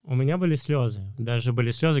У меня были слезы. Даже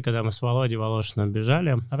были слезы, когда мы с Володей Волошиным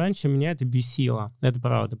бежали. Раньше меня это бесило. Это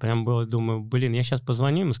правда. Прям было, думаю, я сейчас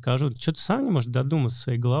позвоню ему, скажу, что ты сам не можешь додуматься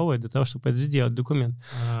своей головой до того, чтобы это сделать, документ.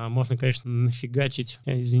 Можно, конечно, нафигачить,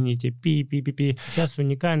 извините, пи-пи-пи-пи. Сейчас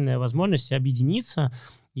уникальная возможность объединиться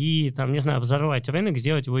и, там, не знаю, взорвать рынок,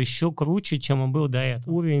 сделать его еще круче, чем он был до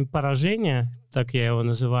этого. Уровень поражения, так я его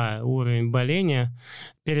называю, уровень боления,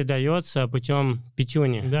 передается путем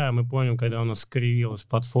пятюни. Да, мы помним, когда у нас скривилась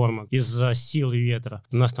платформа из-за силы ветра.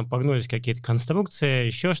 У нас там погнулись какие-то конструкции,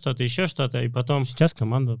 еще что-то, и потом сейчас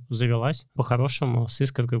команда завелась по-хорошему, с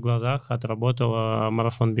искоркой в глазах, отработала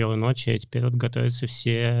марафон белой ночи, и теперь вот готовятся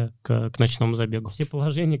все к ночному забегу. Все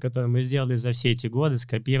положения, которые мы сделали за все эти годы,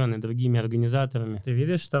 скопированы другими организаторами. Ты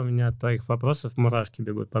видишь, что у меня от твоих вопросов мурашки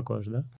бегут по коже, да?